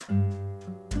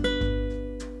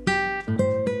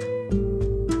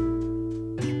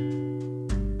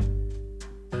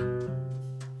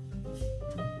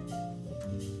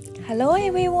Hello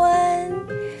everyone!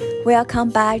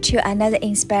 Welcome back to another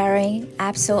inspiring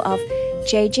episode of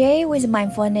JJ with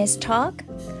Mindfulness Talk,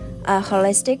 a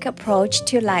holistic approach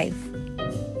to life.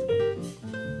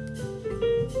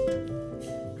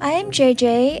 I am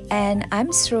JJ and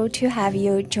I'm thrilled to have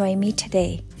you join me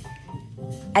today.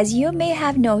 As you may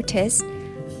have noticed,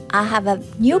 I have a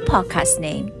new podcast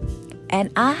name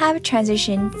and I have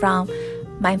transitioned from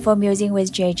Mindful Musing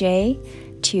with JJ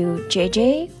to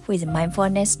JJ with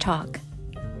Mindfulness Talk.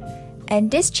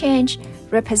 And this change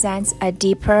represents a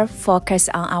deeper focus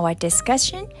on our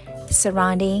discussion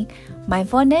surrounding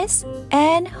mindfulness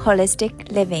and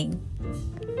holistic living.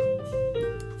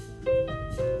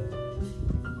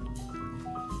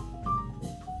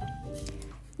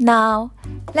 Now,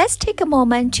 let's take a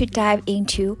moment to dive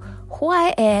into who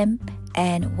I am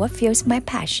and what fuels my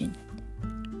passion.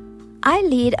 I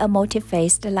lead a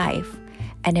multi-faced life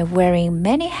and am wearing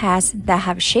many hats that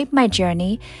have shaped my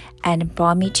journey and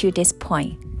brought me to this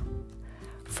point.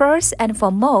 First and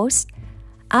foremost,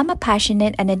 I'm a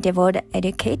passionate and a devoted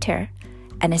educator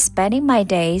and spending my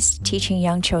days teaching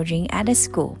young children at a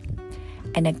school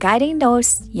and guiding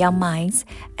those young minds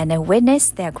and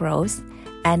witness their growth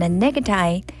and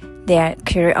ignite their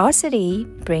curiosity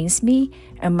brings me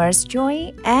immense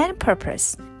joy and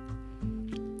purpose.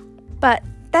 But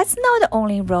that's not the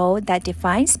only role that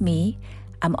defines me.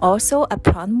 I'm also a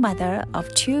proud mother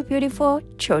of two beautiful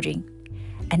children,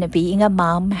 and being a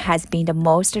mom has been the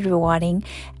most rewarding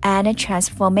and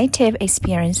transformative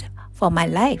experience for my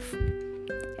life.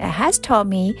 It has taught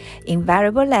me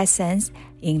invaluable lessons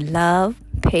in love,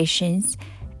 patience,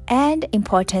 and the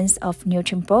importance of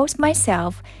nurturing both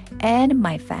myself and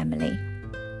my family.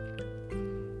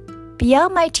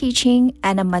 Beyond my teaching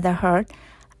and motherhood,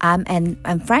 I'm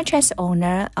a franchise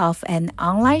owner of an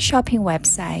online shopping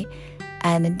website,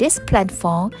 and this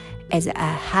platform is a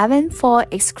haven for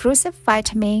exclusive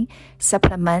vitamin,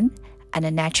 supplement,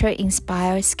 and natural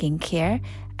inspired skincare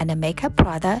and makeup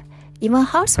product, even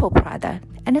household product,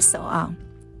 and so on.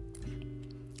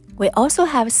 We also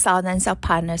have thousands of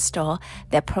partner stores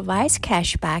that provides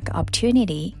cashback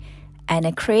opportunity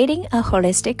and creating a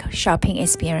holistic shopping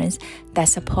experience that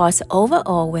supports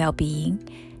overall well-being.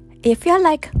 If you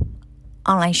like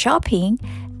online shopping,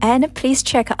 and please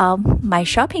check out my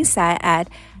shopping site at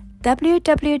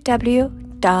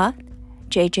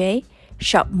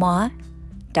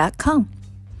www.jjshopmoi.com.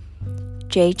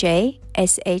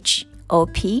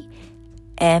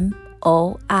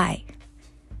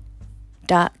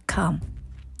 JJSHOPMOI.com.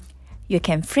 You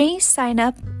can free sign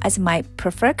up as my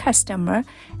preferred customer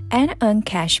and earn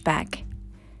cashback.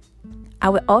 I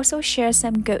will also share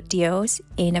some good deals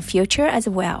in the future as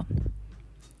well.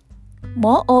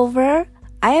 Moreover,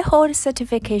 I hold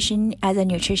certification as a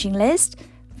nutritionist,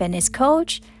 fitness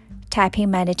coach, tapping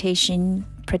meditation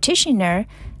practitioner,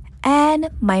 and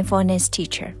mindfulness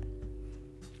teacher.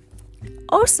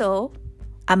 Also,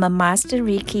 I'm a master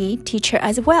Reiki teacher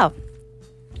as well.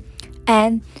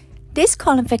 And this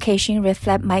qualification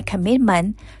reflects my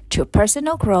commitment to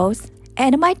personal growth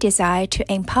and my desire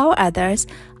to empower others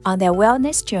on their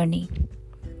wellness journey.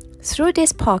 Through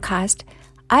this podcast,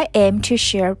 I aim to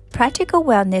share practical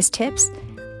wellness tips,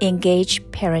 engage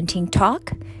parenting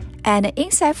talk, and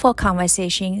insightful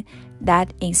conversation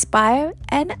that inspire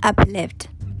and uplift.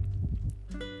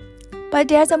 But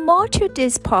there's more to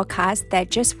this podcast than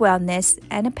just wellness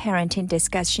and parenting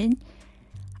discussion.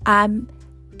 I'm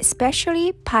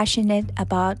especially passionate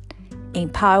about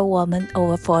empowering women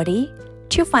over 40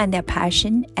 to find their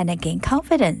passion and gain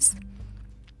confidence.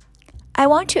 I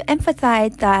want to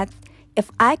emphasize that if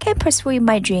I can pursue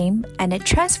my dream and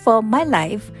transform my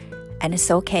life, and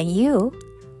so can you.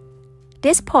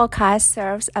 This podcast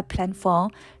serves a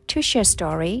platform to share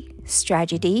story,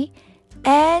 strategy,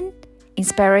 and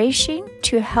inspiration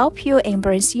to help you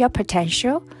embrace your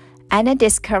potential and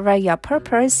discover your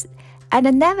purpose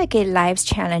and navigate life's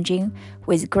challenges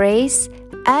with grace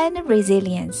and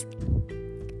resilience.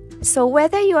 So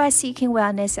whether you are seeking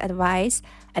wellness advice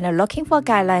and looking for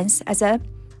guidance as a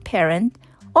parent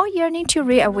or yearning to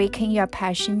reawaken your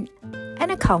passion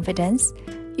and confidence,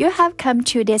 you have come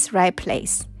to this right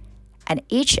place. And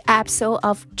each episode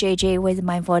of JJ with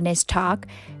Mindfulness Talk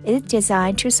is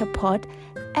designed to support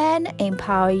and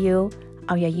empower you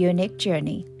on your unique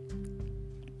journey.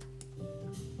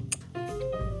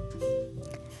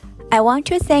 I want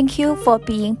to thank you for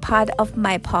being part of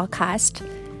my podcast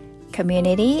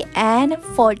community and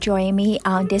for joining me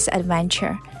on this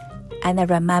adventure. And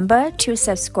remember to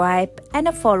subscribe and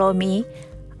follow me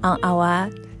on our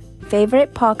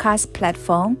favorite podcast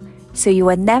platform so you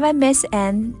will never miss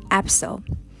an episode.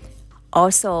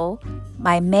 Also,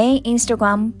 my main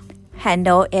Instagram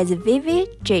Handle is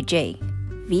VividJJ,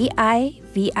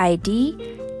 VIVIDJJ.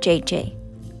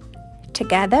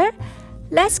 Together,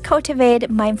 let's cultivate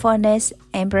mindfulness,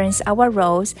 embrace our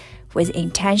roles with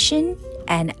intention,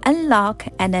 and unlock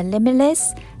an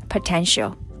limitless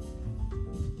potential.